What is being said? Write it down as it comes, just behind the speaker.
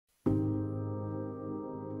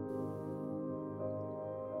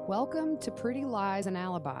Welcome to Pretty Lies and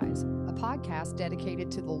Alibis, a podcast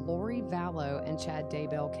dedicated to the Lori Vallow and Chad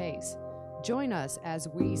Daybell case. Join us as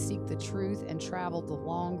we seek the truth and travel the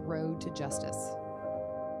long road to justice.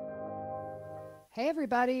 Hey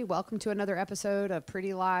everybody, welcome to another episode of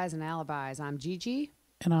Pretty Lies and Alibis. I'm Gigi.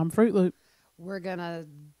 And I'm Fruit Loop. We're going to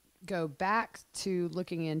go back to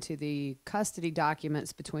looking into the custody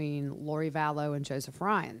documents between Lori Vallow and Joseph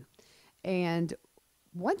Ryan. And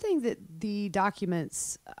one thing that the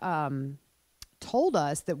documents told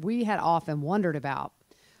us that we had often wondered about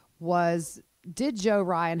was, did Joe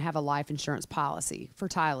Ryan have a life insurance policy for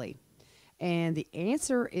Tylee? And the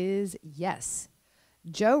answer is yes.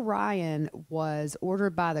 Joe Ryan was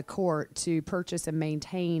ordered by the court to purchase and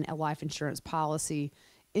maintain a life insurance policy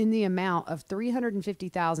in the amount of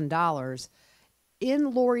 $350,000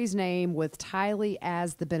 in Lori's name with Tylee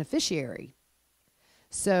as the beneficiary.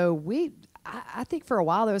 So I think for a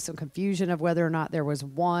while there was some confusion of whether or not there was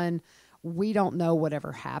one. We don't know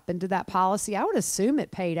whatever happened to that policy. I would assume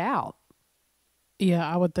it paid out. Yeah,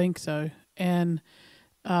 I would think so. And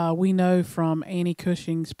we know from Annie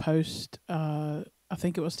Cushing's post, I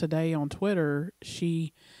think it was today on Twitter,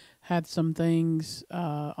 she had some things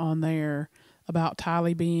on there about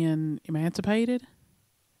Tylee being emancipated.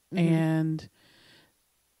 Mm-hmm. And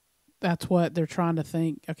that's what they're trying to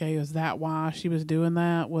think. Okay, is that why she was doing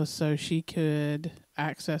that? Was so she could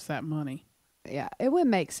access that money? Yeah, it would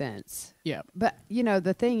make sense. Yeah. But, you know,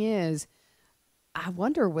 the thing is, I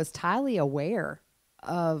wonder, was Tylee aware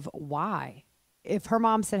of why? If her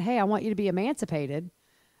mom said, hey, I want you to be emancipated,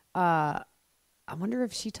 I wonder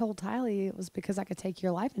if she told Tylee it was because I could take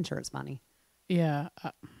your life insurance money. Yeah,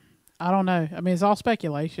 I don't know. I mean, it's all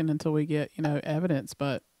speculation until we get, evidence,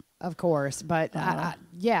 but. Of course, but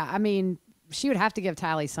yeah, I mean, she would have to give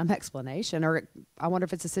Tylee some explanation, or I wonder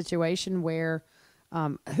if it's a situation where,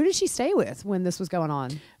 who did she stay with when this was going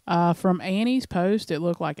on? From Annie's post, it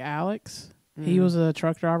looked like Alex. He was a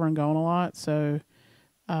truck driver and gone a lot, so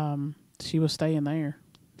she was staying there.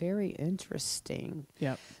 Very interesting.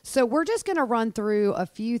 Yep. So we're just going to run through a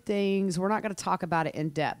few things. We're not going to talk about it in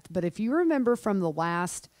depth, but if you remember from the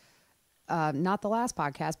last not the last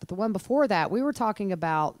podcast, but the one before that, we were talking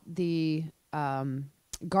about the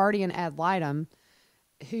guardian ad litem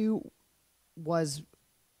who was,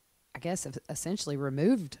 I guess, essentially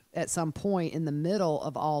removed at some point in the middle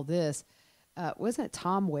of all this. Wasn't it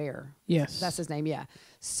Tom Ware? Yes. That's his name, yeah.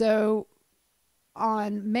 So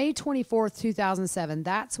on May 24th, 2007,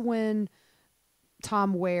 that's when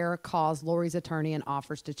Tom Ware calls Lori's attorney and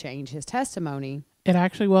offers to change his testimony. It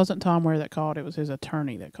actually wasn't Tom Ware that called. It was his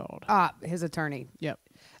attorney that called. His attorney. Yep.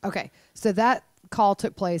 Okay. So that call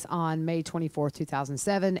took place on May 24th,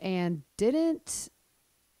 2007. And didn't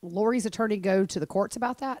Lori's attorney go to the courts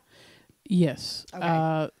about that? Yes.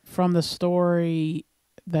 Okay. From the story,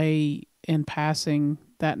 they, in passing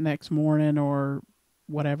that next morning or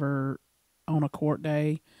whatever on a court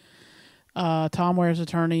day, Tom Ware's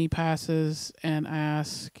attorney passes and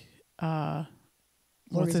asks,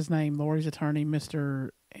 what's his name? Lori's attorney, Mr.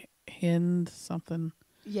 Hind something.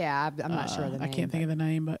 Yeah, I'm not sure of the name. I can't think of the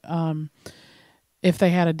name, but if they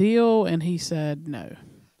had a deal, and he said no.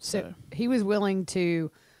 So he was willing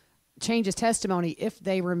to change his testimony if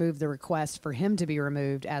they removed the request for him to be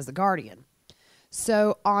removed as the guardian.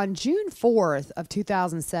 So on June 4th of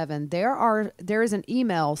 2007, there is an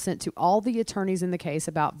email sent to all the attorneys in the case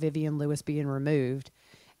about Vivian Lewis being removed,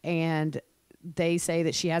 and they say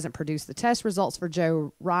that she hasn't produced the test results for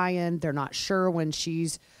Joe Ryan. They're not sure when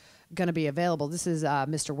she's going to be available. This is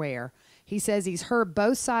Mr. Ware. He says he's heard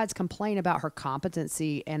both sides complain about her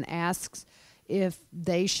competency and asks if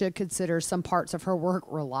they should consider some parts of her work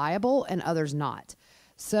reliable and others not.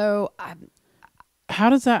 So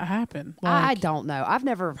how does that happen? I don't know. I've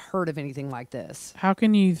never heard of anything like this. How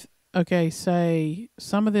can you, say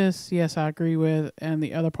some of this, yes, I agree with, and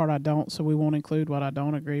the other part I don't, so we won't include what I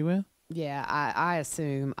don't agree with? Yeah, I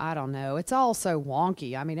assume. I don't know. It's all so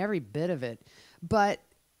wonky. I mean, every bit of it. But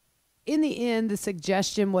in the end, the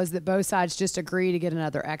suggestion was that both sides just agree to get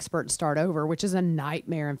another expert and start over, which is a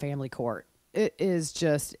nightmare in family court. It is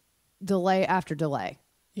just delay after delay.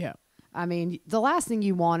 Yeah. I mean, the last thing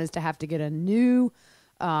you want is to have to get a new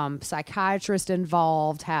psychiatrist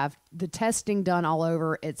involved, have the testing done all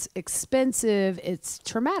over. It's expensive. It's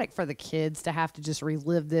traumatic for the kids to have to just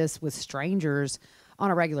relive this with strangers on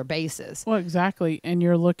a regular basis. Well, exactly. And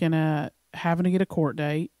you're looking at having to get a court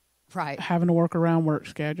date. Right. Having to work around work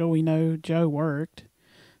schedule. We know Joe worked.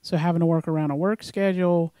 So having to work around a work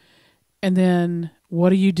schedule. And then what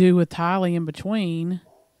do you do with Tylee in between?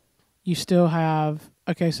 You still have,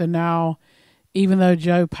 so now even though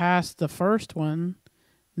Joe passed the first one,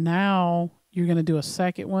 now you're going to do a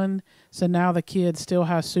second one. So now the kid still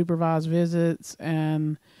has supervised visits,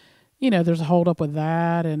 and, there's a hold up with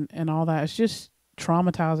that and all that. It's just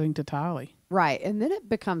traumatizing to Tylee. Right. And then it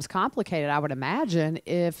becomes complicated, I would imagine,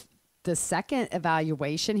 if the second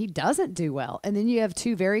evaluation he doesn't do well. And then you have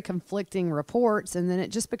two very conflicting reports, and then it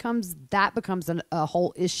just becomes a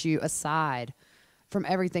whole issue aside from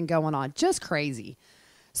everything going on. Just crazy.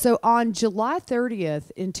 So on July 30th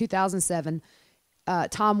in 2007,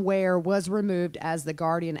 Tom Ware was removed as the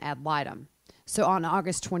guardian ad litem. So on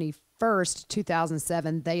August 21st,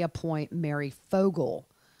 2007, they appoint Mary Fogel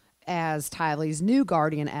as Tylee's new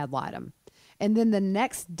guardian ad litem. And then the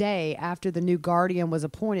next day after the new guardian was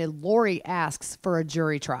appointed, Lori asks for a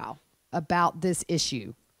jury trial about this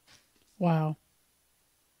issue. Wow.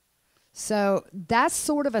 So that's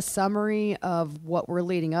sort of a summary of what we're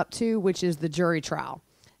leading up to, which is the jury trial.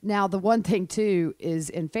 Now, the one thing, too, is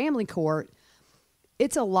in family court,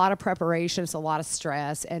 it's a lot of preparation, it's a lot of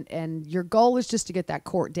stress, and your goal is just to get that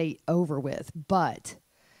court date over with. But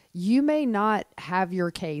you may not have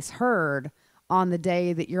your case heard on the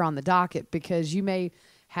day that you're on the docket, because you may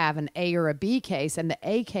have an A or a B case, and the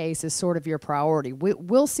A case is sort of your priority.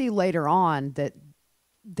 We'll see later on that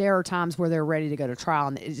there are times where they're ready to go to trial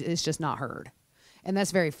and it's just not heard. And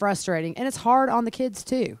that's very frustrating. And it's hard on the kids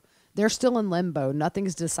too. They're still in limbo.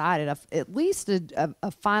 Nothing's decided. At least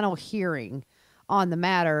a final hearing on the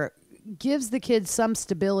matter gives the kids some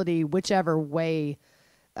stability, whichever way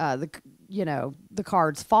the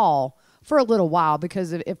cards fall for a little while.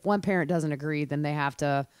 Because if one parent doesn't agree, then they have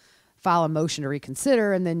to file a motion to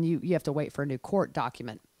reconsider, and then you have to wait for a new court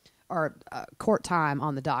document or court time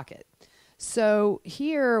on the docket. So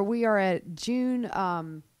here we are at June.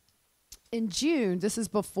 In June, this is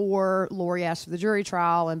before Lori asked for the jury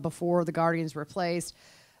trial and before the guardian's replaced.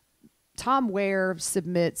 Tom Ware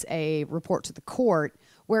submits a report to the court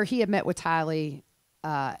where he had met with Tylee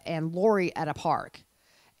and Lori at a park.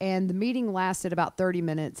 And the meeting lasted about 30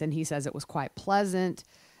 minutes, and he says it was quite pleasant.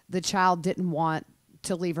 The child didn't want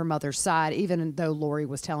to leave her mother's side, even though Lori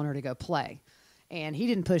was telling her to go play. And he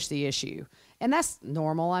didn't push the issue. And that's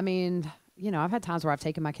normal. I mean, I've had times where I've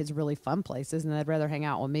taken my kids really fun places and they'd rather hang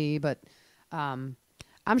out with me. But I'm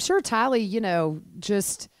sure Tylee,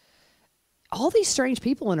 just all these strange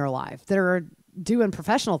people in her life that are doing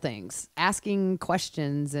professional things, asking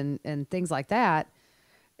questions and things like that.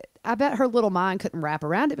 I bet her little mind couldn't wrap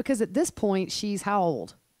around it, because at this point, she's how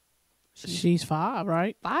old? She's 5,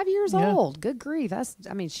 right? 5 years old. Good grief.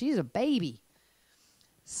 She's a baby.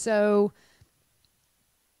 So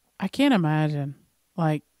I can't imagine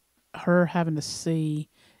her having to see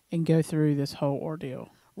and go through this whole ordeal.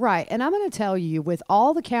 Right. And I'm going to tell you, with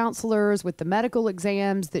all the counselors, with the medical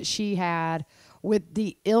exams that she had, with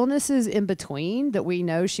the illnesses in between that we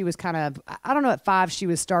know she was kind of, I don't know, at 5 she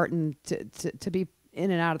was starting to be in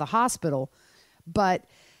and out of the hospital, but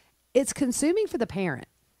it's consuming for the parent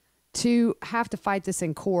to have to fight this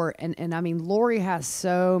in court. And Lori has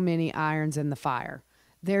so many irons in the fire.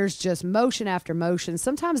 There's just motion after motion.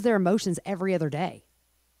 Sometimes there are motions every other day.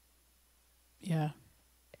 Yeah.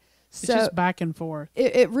 It's So just back and forth.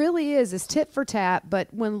 It really is. It's tit for tat.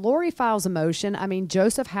 But when Lori files a motion,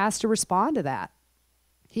 Joseph has to respond to that.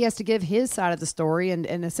 He has to give his side of the story. And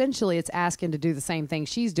essentially it's asking to do the same thing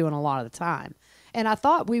she's doing a lot of the time. And I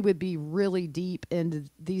thought we would be really deep into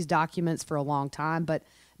these documents for a long time, but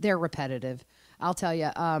they're repetitive. I'll tell you,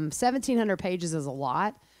 1,700 pages is a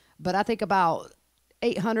lot, but I think about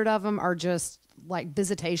 800 of them are just like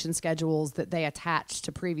visitation schedules that they attach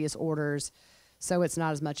to previous orders. So it's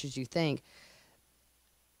not as much as you think.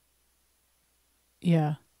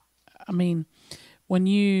 Yeah. When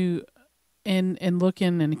you, in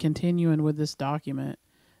looking and continuing with this document,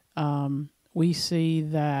 we see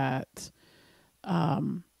that,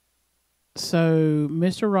 so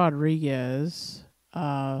Mr. Rodriguez,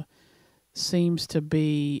 seems to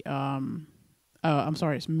be,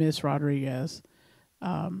 it's Miss Rodriguez,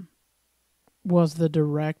 was the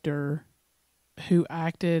director who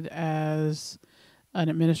acted as an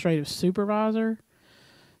administrative supervisor.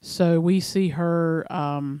 So we see her,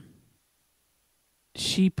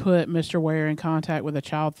 she put Mr. Ware in contact with a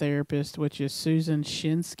child therapist, which is Susan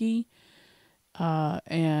Shinsky.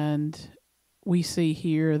 And we see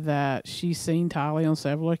here that she's seen Tylee on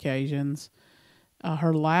several occasions.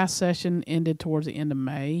 Her last session ended towards the end of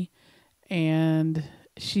May. And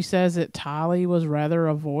she says that Tylee was rather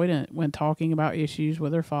avoidant when talking about issues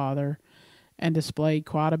with her father and displayed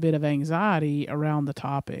quite a bit of anxiety around the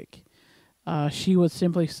topic. She would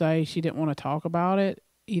simply say she didn't want to talk about it,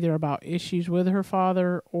 either about issues with her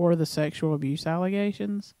father or the sexual abuse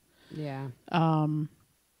allegations. Yeah.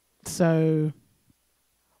 So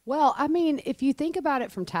Well, I mean, if you think about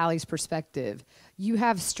it from Tally's perspective, you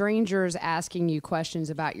have strangers asking you questions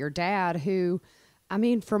about your dad who, I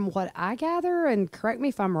mean, from what I gather, and correct me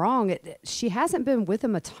if I'm wrong, she hasn't been with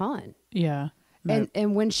him a ton. Yeah. No.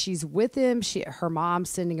 And when she's with him, her mom's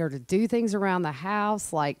sending her to do things around the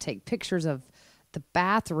house, like take pictures of the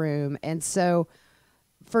bathroom. And so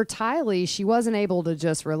for Tylee, she wasn't able to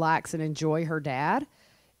just relax and enjoy her dad.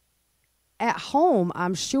 At home,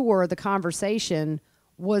 I'm sure the conversation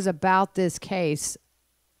was about this case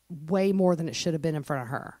way more than it should have been in front of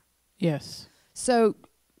her. Yes. So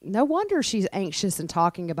no wonder she's anxious and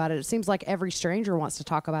talking about it. It seems like every stranger wants to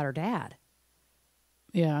talk about her dad.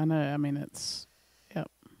 Yeah, I know. I mean, it's,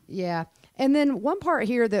 yep. Yeah. And then one part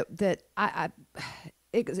here that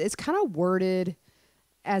it's kind of worded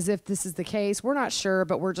as if this is the case. We're not sure,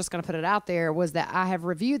 but we're just going to put it out there, was that I have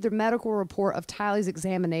reviewed the medical report of Tylee's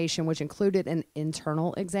examination, which included an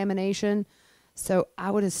internal examination. So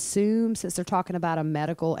I would assume, since they're talking about a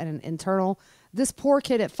medical and an internal, this poor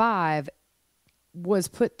kid at 5 was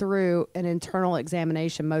put through an internal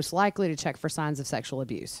examination, most likely to check for signs of sexual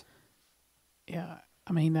abuse. Yeah.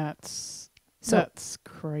 I mean, that's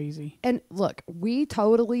crazy. And look, we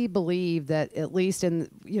totally believe that, at least in,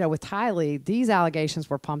 with Tylee, these allegations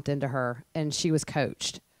were pumped into her and she was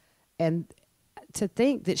coached. And to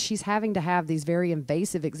think that she's having to have these very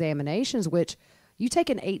invasive examinations, which you take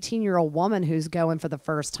an 18-year-old woman who's going for the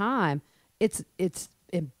first time, it's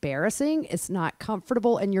embarrassing. It's not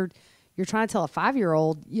comfortable. And you're trying to tell a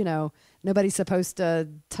 5-year-old, nobody's supposed to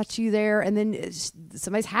touch you there. And then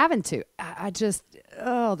somebody's having to.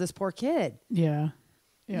 This poor kid. Yeah.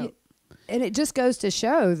 Yeah. And it just goes to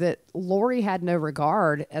show that Lori had no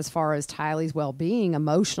regard as far as Tylee's well-being,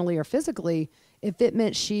 emotionally or physically. If it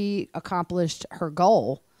meant she accomplished her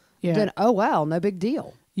goal, then, oh, well, no big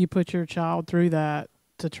deal. You put your child through that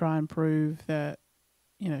to try and prove that,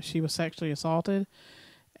 she was sexually assaulted,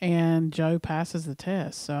 and Joe passes the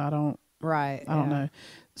test. So I don't know.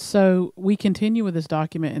 So we continue with this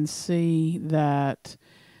document and see that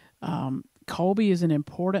Colby is an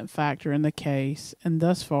important factor in the case, and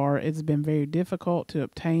thus far it's been very difficult to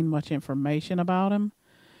obtain much information about him.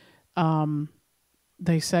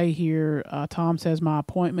 They say here, Tom says, my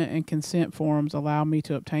appointment and consent forms allow me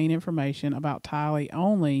to obtain information about Tylee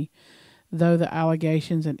only, though the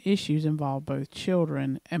allegations and issues involve both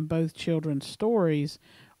children, and both children's stories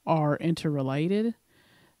are interrelated.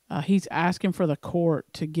 He's asking for the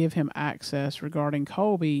court to give him access regarding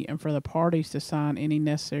Colby and for the parties to sign any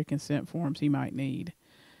necessary consent forms he might need.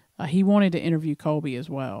 He wanted to interview Colby as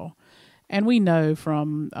well. And we know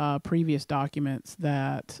from previous documents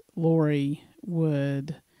that Lori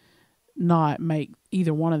would not make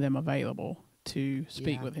either one of them available to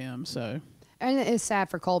speak with him. So, and it's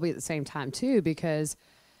sad for Colby at the same time too, because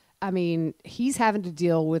I mean, he's having to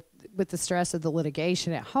deal with the stress of the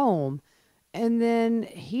litigation at home, and then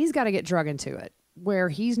he's got to get drug into it where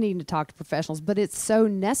he's needing to talk to professionals. But it's so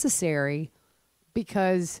necessary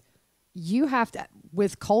because you have to,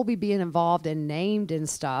 with Colby being involved and named and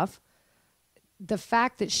stuff, the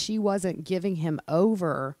fact that she wasn't giving him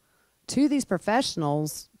over to these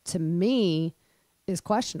professionals, to me, is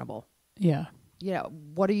questionable. Yeah.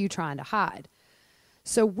 What are you trying to hide?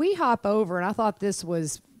 So we hop over, and I thought this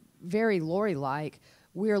was very Lori-like.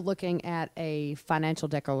 We're looking at a financial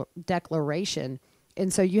declaration.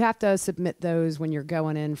 And so you have to submit those when you're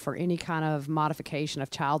going in for any kind of modification of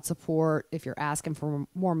child support. If you're asking for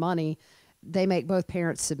more money, they make both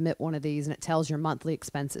parents submit one of these, and it tells your monthly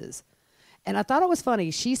expenses. And I thought it was funny.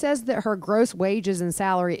 She says that her gross wages and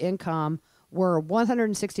salary income were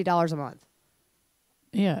 $160 a month.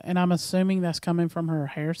 Yeah, and I'm assuming that's coming from her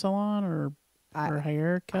hair salon or her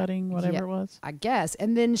hair cutting, whatever it was. I guess.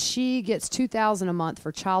 And then she gets $2,000 a month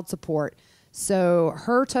for child support. So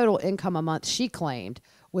her total income a month, she claimed,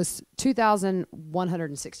 was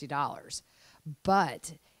 $2,160.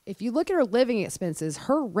 But if you look at her living expenses,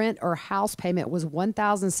 her rent or house payment was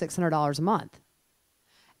 $1,600 a month.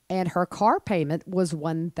 And her car payment was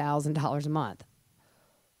 $1,000 a month.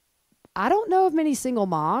 I don't know of many single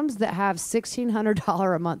moms that have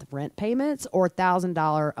 $1,600 a month rent payments or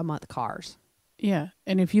 $1,000 a month cars. Yeah,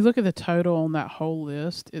 and if you look at the total on that whole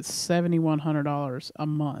list, it's $7,100 a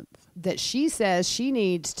month. That she says she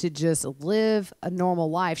needs to just live a normal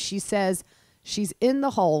life. She says she's in the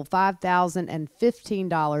hole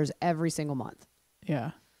 $5,015 every single month.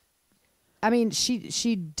 Yeah. I mean,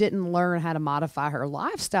 she didn't learn how to modify her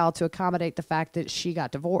lifestyle to accommodate the fact that she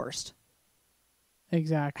got divorced.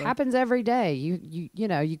 Exactly. It happens every day.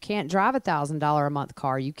 You can't drive $1,000 a month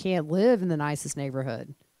car. You can't live in the nicest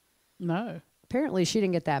neighborhood. No. Apparently, she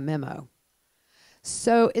didn't get that memo.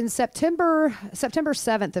 So in September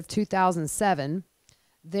 7th of 2007,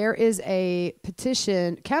 there is a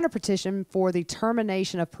counter petition for the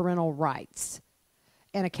termination of parental rights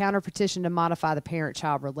and a counter petition to modify the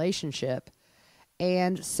parent-child relationship.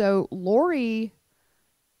 And so Lori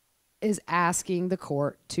is asking the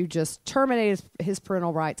court to just terminate his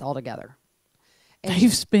parental rights altogether. And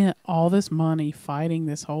They've spent all this money fighting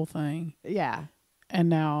this whole thing. Yeah. And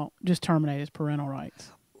now just terminate his parental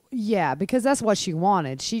rights. Yeah, because that's what she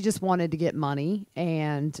wanted. She just wanted to get money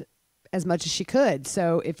and as much as she could.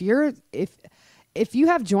 So if you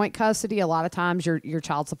have joint custody, a lot of times your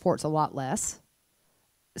child support's a lot less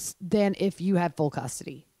than if you had full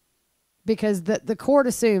custody. Because the court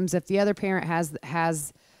assumes if the other parent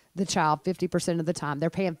has the child 50% of the time, they're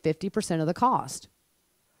paying 50% of the cost.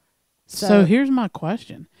 So here's my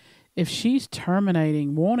question. If she's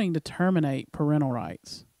wanting to terminate parental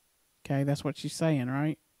rights, okay, that's what she's saying,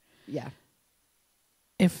 right? Yeah.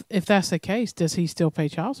 If that's the case, does he still pay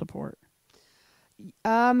child support?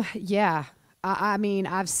 Yeah. I mean,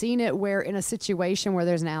 I've seen it where in a situation where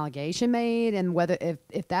there's an allegation made and whether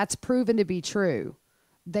if that's proven to be true,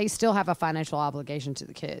 they still have a financial obligation to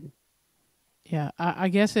the kid. Yeah, I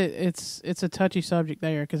guess it's a touchy subject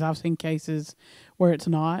there because I've seen cases where it's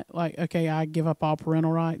not like, okay, I give up all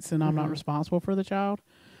parental rights and I'm not responsible for the child.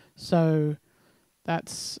 So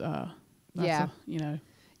that's yeah, a.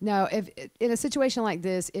 No, if in a situation like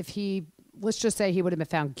this, let's just say he would have been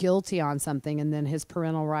found guilty on something and then his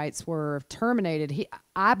parental rights were terminated,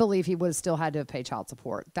 I believe he would have still had to pay child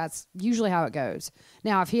support. That's usually how it goes.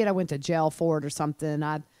 Now, if he had went to jail for it or something,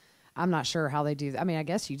 I'm not sure how they do that. I mean, I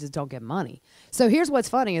guess you just don't get money. So here's what's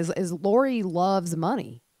funny is Lori loves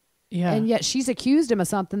money. Yeah. And yet she's accused him of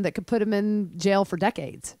something that could put him in jail for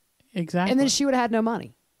decades. Exactly. And then she would have had no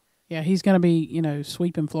money. Yeah, he's going to be,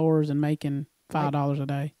 sweeping floors and making $5 a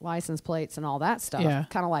day. License plates and all that stuff. Yeah.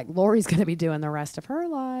 Kind of like Lori's going to be doing the rest of her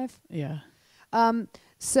life. Yeah.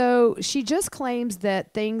 So she just claims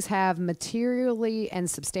that things have materially and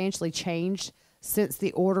substantially changed since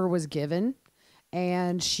the order was given.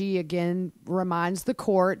 And she again reminds the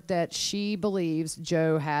court that she believes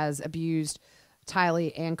Joe has abused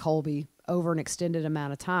Tylee and Colby over an extended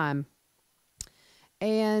amount of time.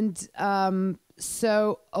 And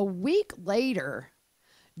so a week later,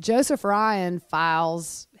 Joseph Ryan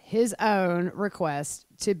files his own request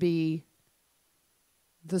to be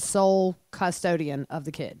the sole custodian of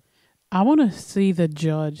the kid. I want to see the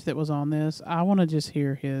judge that was on this. I want to just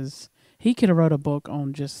hear he could have wrote a book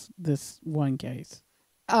on just this one case.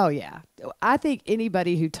 Oh, yeah. I think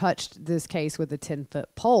anybody who touched this case with a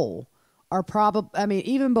 10-foot pole are probably,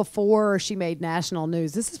 even before she made national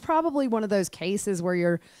news, this is probably one of those cases where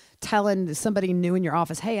you're telling somebody new in your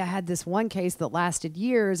office, hey, I had this one case that lasted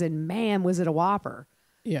years and man, was it a whopper.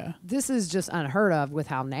 Yeah. This is just unheard of with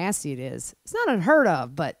how nasty it is. It's not unheard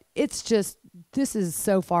of, but it's just, this is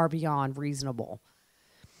so far beyond reasonable.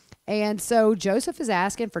 And so Joseph is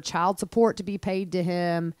asking for child support to be paid to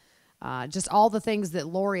him. Just all the things that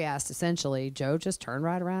Lori asked, essentially. Joe just turned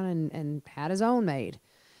right around and had his own made.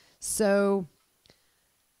 So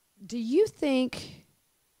do you think,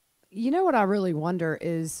 what I really wonder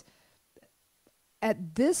is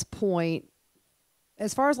at this point,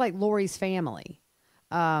 as far as like Lori's family,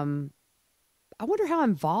 I wonder how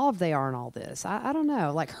involved they are in all this. I don't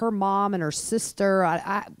know, like her mom and her sister.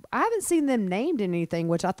 I haven't seen them named in anything,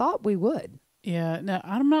 which I thought we would. Yeah, no,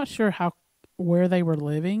 I'm not sure where they were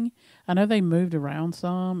living. I know they moved around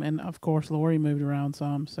some, and of course Lori moved around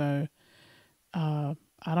some. So I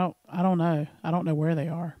don't know. I don't know where they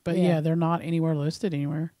are, but yeah, they're not anywhere listed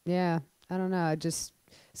anywhere. Yeah, I don't know.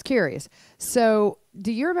 It's curious. So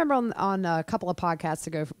do you remember on a couple of podcasts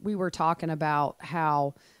ago, we were talking about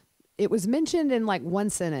how it was mentioned in like one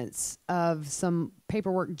sentence of some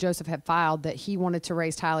paperwork Joseph had filed that he wanted to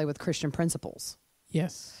raise Tylee with Christian principles.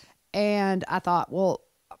 Yes. And I thought, well,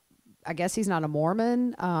 I guess he's not a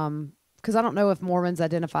Mormon. Because I don't know if Mormons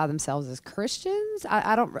identify themselves as Christians.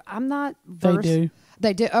 I'm not versed. They do.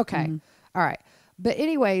 They do. Okay. Mm-hmm. All right. But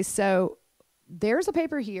anyway, so there's a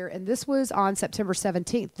paper here, and this was on September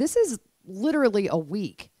 17th. This is literally a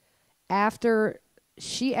week after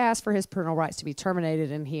she asked for his parental rights to be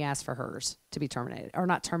terminated and he asked for hers to be terminated, or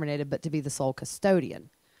not terminated, but to be the sole custodian.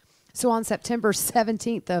 So on September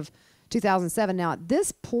 17th of 2007, now at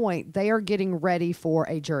this point, they are getting ready for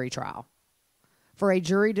a jury trial, for a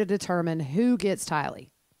jury to determine who gets Tylee.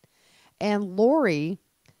 And Lori,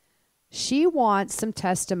 she wants some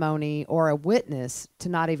testimony or a witness to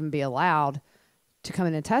not even be allowed to come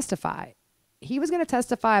in and testify. He was going to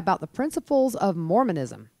testify about the principles of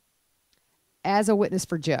Mormonism as a witness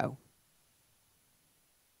for Joe.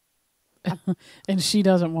 and she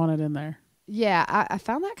doesn't want it in there. Yeah, I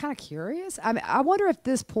found that kind of curious. I mean, I wonder if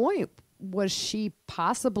this point was she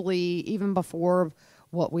possibly, even before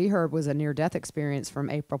what we heard was a near-death experience from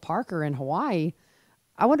April Parker in Hawaii,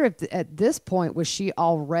 I wonder if at this point was she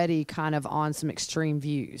already kind of on some extreme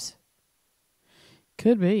views.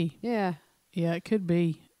 Could be. Yeah. Yeah, it could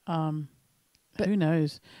be. Who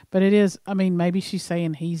knows? But it is, I mean, maybe she's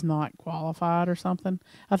saying he's not qualified or something.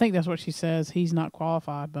 I think that's what she says. He's not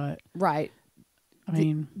qualified, but. Right. I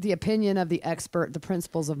mean. The opinion of the expert, the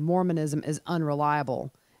principles of Mormonism, is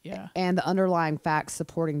unreliable. Yeah. And the underlying facts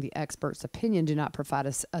supporting the expert's opinion do not provide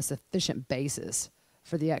a sufficient basis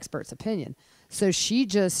for the expert's opinion. So she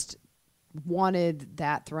just wanted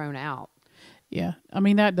that thrown out. Yeah. I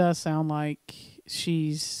mean, that does sound like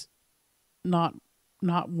she's not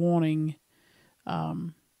wanting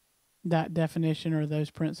that definition or those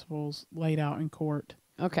principles laid out in court.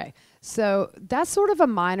 Okay. So that's sort of a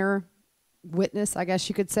minor witness, I guess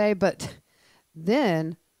you could say. But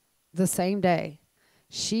then the same day,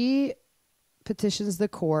 she petitions the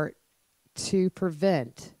court to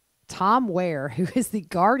prevent Tom Ware, who is the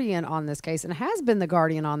guardian on this case and has been the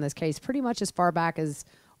guardian on this case pretty much as far back as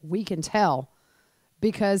we can tell,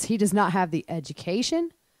 because he does not have the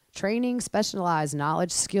education, training, specialized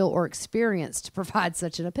knowledge, skill, or experience to provide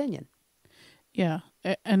such an opinion. Yeah.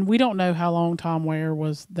 And we don't know how long Tom Ware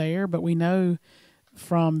was there, but we know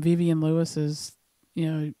from Vivian Lewis's,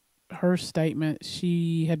 her statement,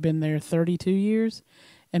 she had been there 32 years,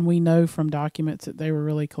 and we know from documents that they were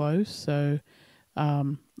really close. So,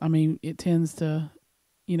 I mean, it tends to,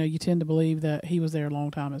 you tend to believe that he was there a long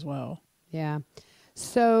time as well. Yeah.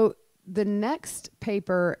 So the next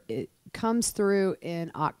paper, it comes through in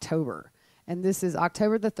October, and this is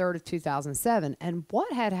October the 3rd of 2007. And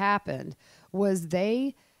what had happened was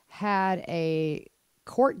they had a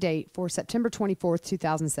court date for September 24th,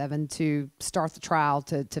 2007 to start the trial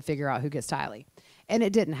to figure out who gets Tylee. And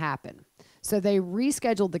it didn't happen. So they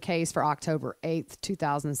rescheduled the case for October 8th,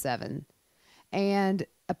 2007. And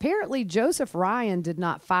apparently Joseph Ryan did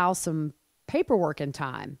not file some paperwork in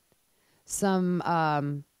time.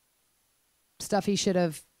 Some stuff he should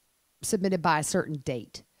have submitted by a certain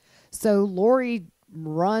date. So Lori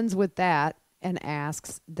runs with that and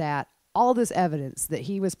asks that all this evidence that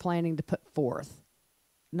he was planning to put forth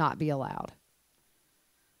not be allowed.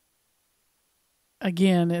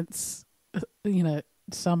 Again, it's,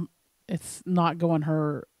 it's not going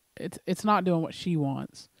her, it's not doing what she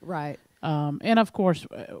wants. Right. And of course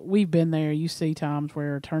we've been there. You see times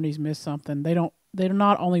where attorneys miss something. They're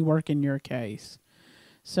not only working your case.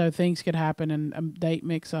 So things could happen and a date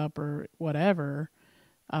mix up or whatever.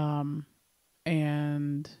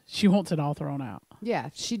 And she wants it all thrown out. Yeah.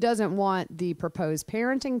 She doesn't want the proposed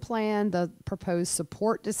parenting plan, the proposed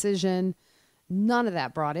support decision, none of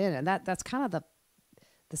that brought in. And that's kind of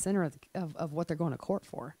the center of what they're going to court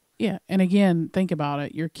for. Yeah. And again, think about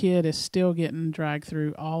it. Your kid is still getting dragged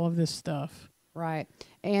through all of this stuff. Right.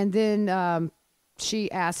 And then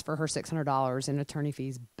she asked for her $600 in attorney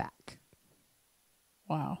fees back.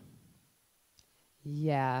 Wow.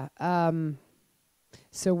 Yeah.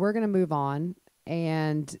 So we're going to move on.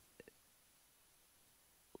 And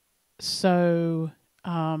so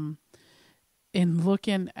in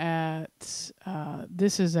looking at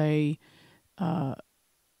this is a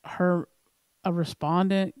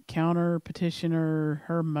respondent, counter petitioner,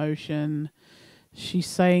 her motion. She's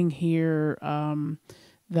saying here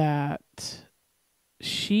that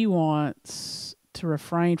she wants to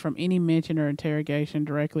refrain from any mention or interrogation,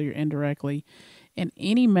 directly or indirectly, in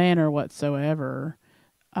any manner whatsoever,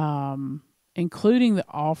 including the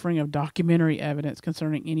offering of documentary evidence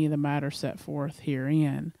concerning any of the matters set forth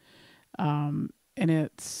herein. And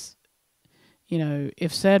it's,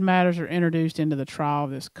 if said matters are introduced into the trial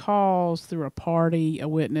of this cause through a party, a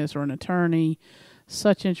witness, or an attorney,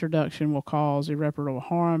 such introduction will cause irreparable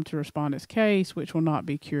harm to respondent's case, which will not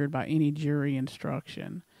be cured by any jury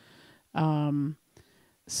instruction.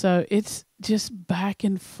 So it's just back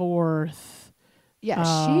and forth.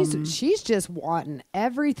 Yeah, she's just wanting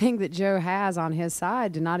everything that Joe has on his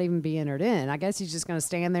side to not even be entered in. I guess he's just going to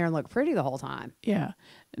stand there and look pretty the whole time. Yeah.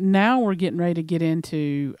 Now we're getting ready to get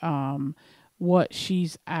into what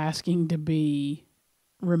she's asking to be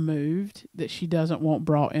removed that she doesn't want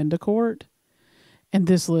brought into court. And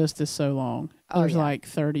this list is so long. There's like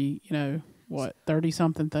 30,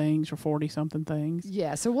 30-something things or 40-something things.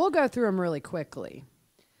 Yeah, so we'll go through them really quickly.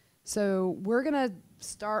 So we're going to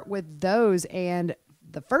start with those. And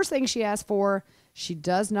the first thing she asked for, she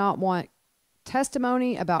does not want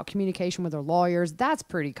testimony about communication with her lawyers. That's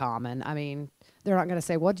pretty common. I mean, they're not going to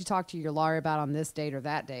say, what'd you talk to your lawyer about on this date or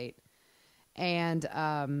that date? And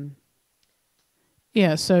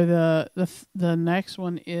Yeah. So the next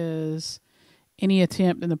one is any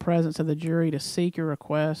attempt in the presence of the jury to seek or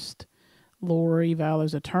request Lori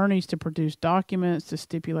Vallow's attorneys to produce documents to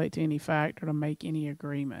stipulate to any fact or to make any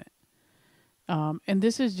agreement. And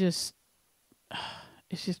this is just,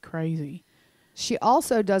 it's just crazy. She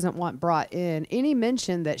also doesn't want brought in any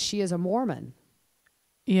mention that she is a Mormon.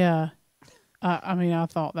 Yeah. I mean, I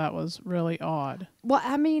thought that was really odd. Well,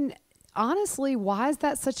 I mean, honestly, why is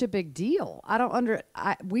that such a big deal?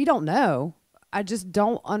 We don't know. I just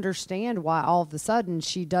don't understand why all of a sudden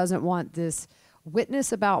she doesn't want this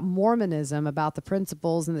witness about Mormonism, about the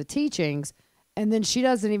principles and the teachings, and then she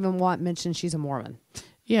doesn't even want mention she's a Mormon.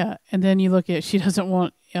 Yeah, and then you look at, she doesn't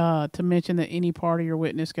want to mention that any party or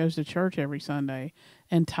witness goes to church every Sunday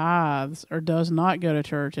and tithes or does not go to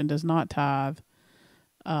church and does not tithe.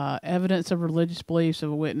 Evidence of religious beliefs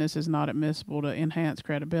of a witness is not admissible to enhance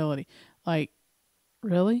credibility. Like,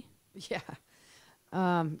 really? Yeah.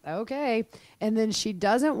 Okay. And then she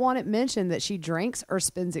doesn't want it mentioned that she drinks or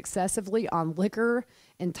spends excessively on liquor.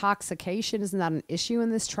 Intoxication is not an issue in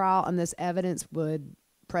this trial, and this evidence would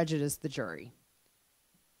prejudice the jury.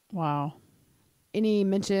 Wow. Any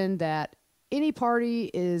mention that any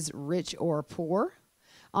party is rich or poor.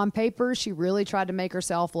 On paper, she really tried to make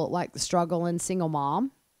herself look like the struggling single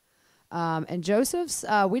mom. And Joseph's,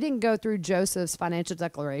 we didn't go through Joseph's financial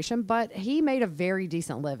declaration, but he made a very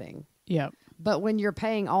decent living. Yep. But when you're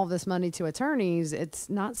paying all this money to attorneys, it's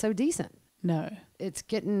not so decent. No. It's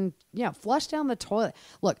getting, flushed down the toilet.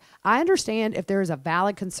 Look, I understand if there is a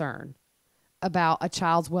valid concern about a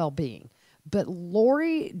child's well-being, but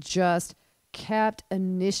Lori just kept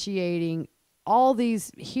initiating all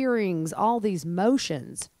these hearings, all these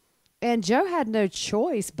motions, and Joe had no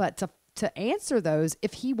choice but to answer those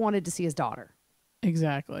if he wanted to see his daughter.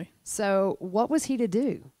 Exactly. So what was he to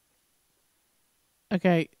do?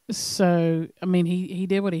 Okay, so, I mean, he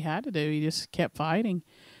did what he had to do. He just kept fighting.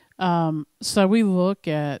 So we look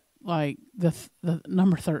at, like, the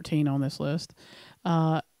number 13 on this list.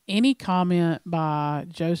 Any comment by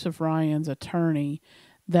Joseph Ryan's attorney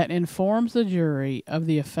that informs the jury of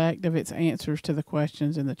the effect of its answers to the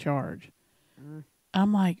questions in the charge.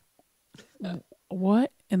 I'm like,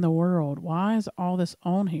 what in the world? Why is all this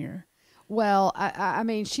on here? Well, I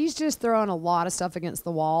mean, she's just throwing a lot of stuff against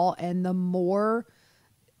the wall, and the more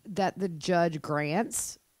that the judge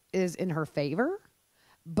grants is in her favor.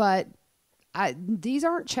 But these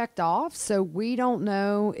aren't checked off, so we don't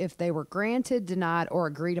know if they were granted, denied, or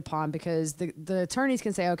agreed upon, because the attorneys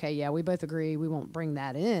can say, okay, yeah, we both agree, we won't bring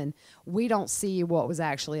that in. We don't see what was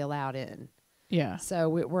actually allowed in. Yeah. So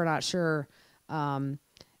we're not sure.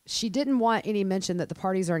 She didn't want any mention that the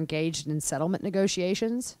parties are engaged in settlement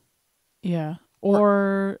negotiations. Yeah.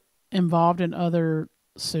 Or involved in other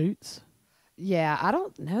suits. Yeah, I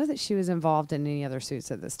don't know that she was involved in any other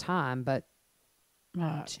suits at this time, but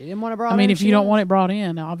she didn't want to brought in. I mean, if you don't want it brought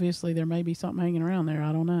in, obviously there may be something hanging around there.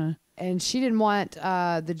 I don't know. And she didn't want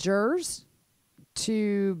the jurors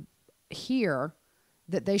to hear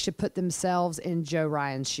that they should put themselves in Joe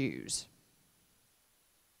Ryan's shoes.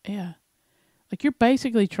 Yeah. Like, you're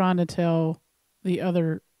basically trying to tell the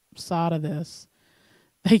other side of this.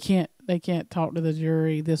 They can't talk to the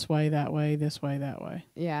jury this way, that way, this way, that way.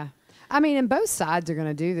 Yeah. I mean, and both sides are going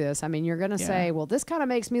to do this. I mean, you're going to say, well, this kind of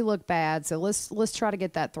makes me look bad, so let's try to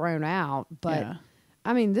get that thrown out. But,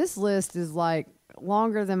 I mean, this list is, like,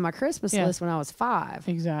 longer than my Christmas list when I was 5.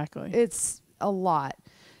 Exactly. It's a lot.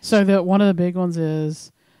 So one of the big ones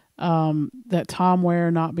is that Tom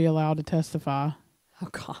Ware not be allowed to testify. Oh,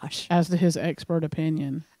 gosh. As to his expert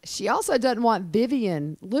opinion. She also doesn't want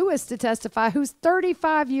Vivian Lewis to testify, who's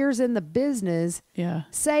 35 years in the business,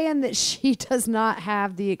 saying that she does not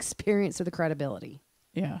have the experience or the credibility.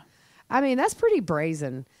 Yeah. I mean, that's pretty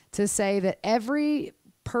brazen to say that every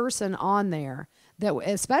person on there, that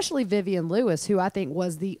especially Vivian Lewis, who I think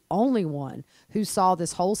was the only one who saw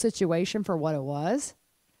this whole situation for what it was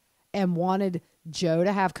and wanted Joe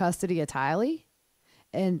to have custody of Tylee.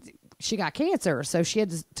 And she got cancer, so she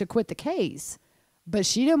had to quit the case. But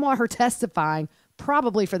she didn't want her testifying,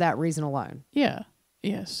 probably for that reason alone. Yeah.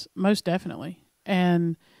 Yes, most definitely.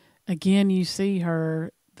 And again, you see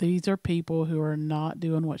her, these are people who are not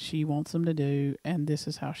doing what she wants them to do, and this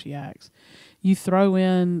is how she acts. You throw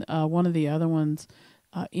in one of the other ones,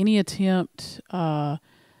 any attempt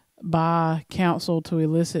by counsel to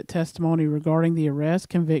elicit testimony regarding the arrest,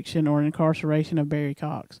 conviction, or incarceration of Barry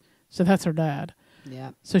Cox. So that's her dad.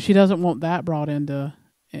 Yeah. So she doesn't want that brought into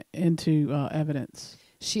evidence.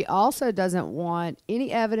 She also doesn't want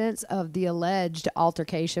any evidence of the alleged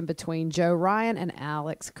altercation between Joe Ryan and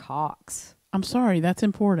Alex Cox. I'm sorry, that's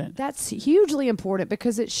important. That's hugely important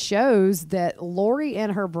because it shows that Lori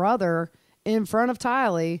and her brother in front of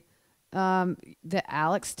Tylee, that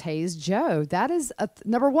Alex tased Joe. That is,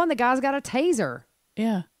 number one, the guy's got a taser.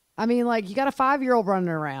 Yeah. I mean, like, you got a 5-year-old running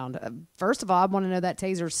around. First of all, I want to know that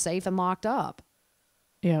taser's safe and locked up.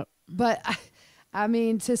 Yeah. But, I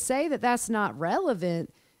mean, to say that that's not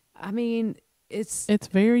relevant, I mean, it's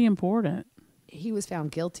very important. He was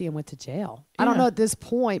found guilty and went to jail. Yeah. I don't know at this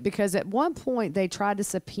point, because at one point they tried to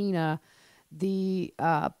subpoena the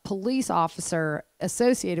police officer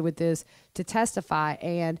associated with this to testify,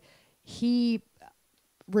 and he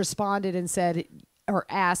responded and said, or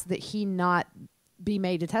asked that he not be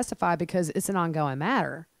made to testify because it's an ongoing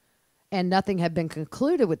matter and nothing had been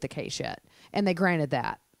concluded with the case yet. And they granted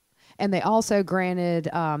that. And they also granted,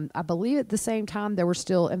 I believe at the same time, there were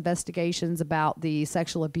still investigations about the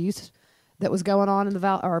sexual abuse that was going on in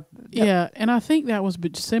the yeah, and I think that was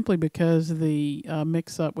simply because of the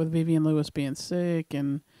mix-up with Vivian Lewis being sick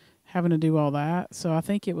and having to do all that. So I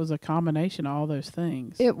think it was a combination of all those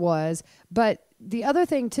things. It was. But the other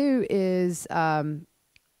thing, too, is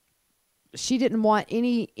she didn't want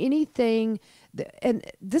anything. And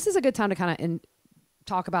this is a good time to kind of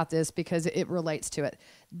talk about this because it relates to it.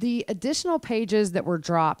 The additional pages that were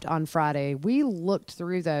dropped on Friday, we looked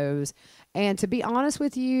through those. And to be honest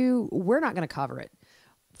with you, we're not going to cover it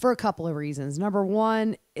for a couple of reasons. Number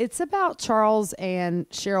one, it's about Charles and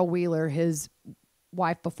Cheryl Wheeler, his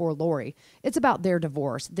wife before Lori. It's about their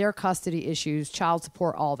divorce, their custody issues, child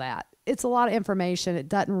support, all that. It's a lot of information. It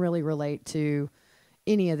doesn't really relate to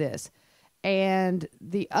any of this. And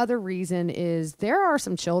the other reason is there are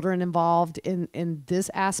some children involved in this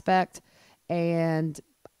aspect. And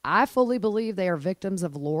I fully believe they are victims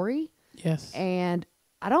of Lori. Yes. And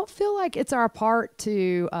I don't feel like it's our part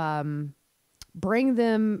to bring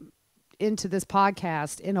them into this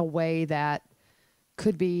podcast in a way that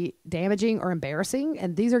could be damaging or embarrassing.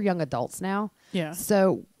 And these are young adults now. Yeah.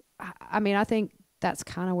 So, I mean, I think that's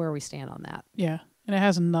kind of where we stand on that. Yeah. And it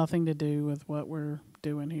has nothing to do with what we're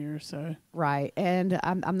doing here. So right. And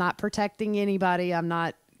I'm not protecting anybody. I'm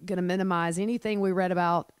not going to minimize anything we read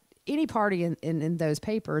about any party in those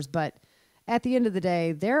papers. But at the end of the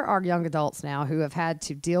day, there are young adults now who have had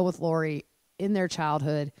to deal with Lori in their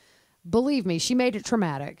childhood. Believe me, she made it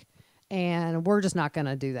traumatic, and we're just not going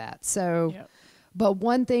to do that. So, yep. But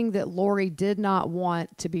one thing that Lori did not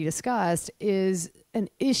want to be discussed is an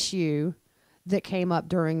issue that came up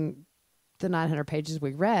during the 900 pages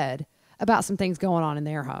we read about some things going on in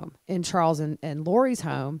their home, in Charles and Lori's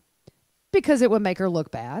home, because it would make her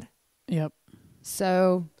look bad. Yep.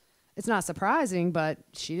 So it's not surprising, but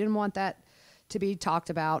she didn't want that to be talked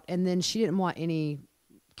about. And then she didn't want any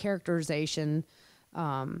characterization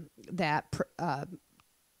that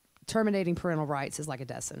terminating parental rights is like a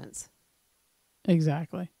death sentence.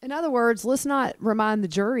 Exactly. In other words, let's not remind the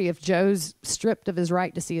jury if Joe's stripped of his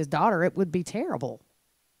right to see his daughter, it would be terrible.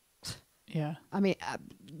 Yeah. I mean,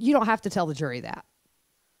 you don't have to tell the jury that.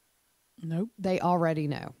 Nope. They already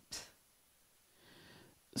know.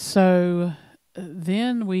 So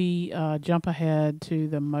then we jump ahead to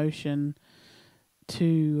the motion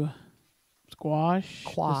to quash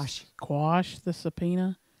the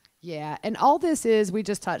subpoena. Yeah. And all this is, we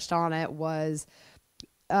just touched on it, was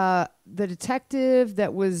the detective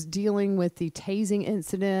that was dealing with the tasing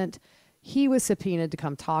incident. He was subpoenaed to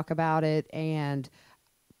come talk about it. And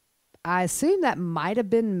I assume that might have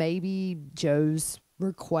been maybe Joe's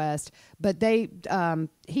request, but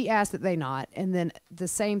he asked that they not. And then the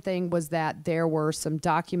same thing was that there were some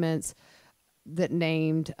documents that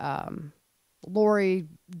named Lori,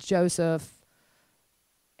 Joseph,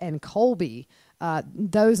 and Colby,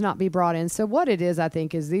 those not be brought in. So what it is, I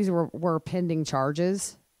think, is these were pending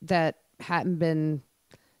charges that hadn't been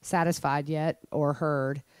satisfied yet or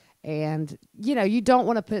heard. And, you know, you don't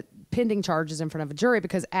want to put pending charges in front of a jury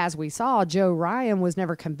because, as we saw, Joe Ryan was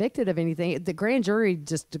never convicted of anything. The grand jury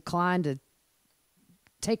just declined to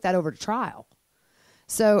take that over to trial.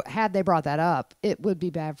 So had they brought that up, it would be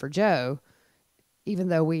bad for Joe, even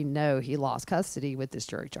though we know he lost custody with this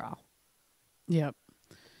jury trial. Yep.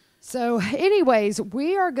 So anyways,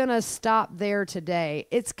 we are going to stop there today.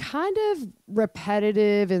 It's kind of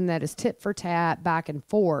repetitive in that it's tit for tat, back and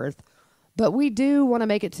forth. But we do want to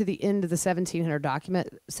make it to the end of the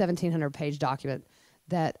 1,700 page document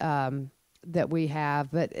that we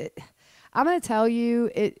have. But I'm going to tell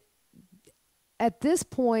you, at this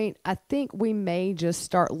point, I think we may just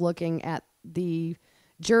start looking at the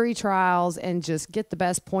jury trials and just get the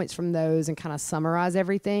best points from those and kind of summarize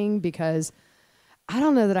everything, because I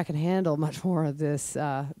don't know that I can handle much more of this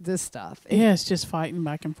this stuff. Yeah, it's just fighting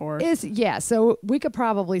back and forth. So we could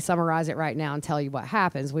probably summarize it right now and tell you what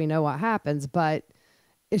happens. We know what happens, but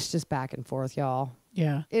it's just back and forth, y'all.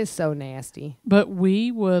 Yeah. It's so nasty. But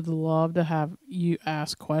we would love to have you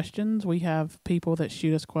ask questions. We have people that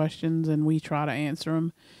shoot us questions, and we try to answer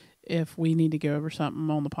them. If we need to go over something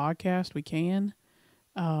on the podcast, we can.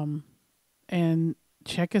 And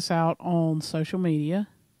check us out on social media.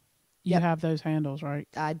 You have those handles, right?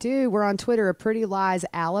 I do. We're on Twitter at Pretty Lies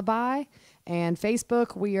Alibi, and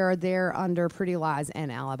Facebook, we are there under Pretty Lies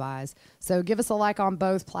and Alibis. So give us a like on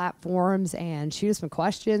both platforms and shoot us some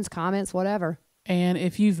questions, comments, whatever. And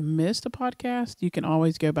if you've missed a podcast, you can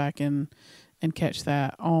always go back and catch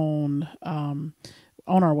that on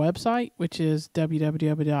our website, which is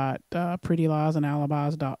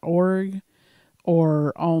www.prettyliesandalibis.org,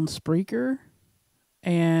 or on Spreaker.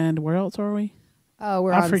 And where else are we? Oh,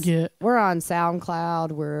 I forget. We're on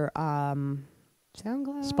SoundCloud. We're SoundCloud,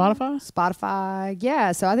 Spotify.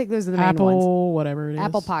 Yeah, so I think those are the main ones. Apple, whatever it is.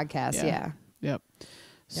 Apple Podcasts. Yeah. Yep.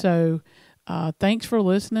 So, thanks for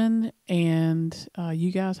listening, and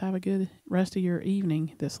you guys have a good rest of your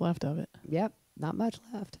evening. That's left of it. Yep. Not much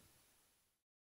left.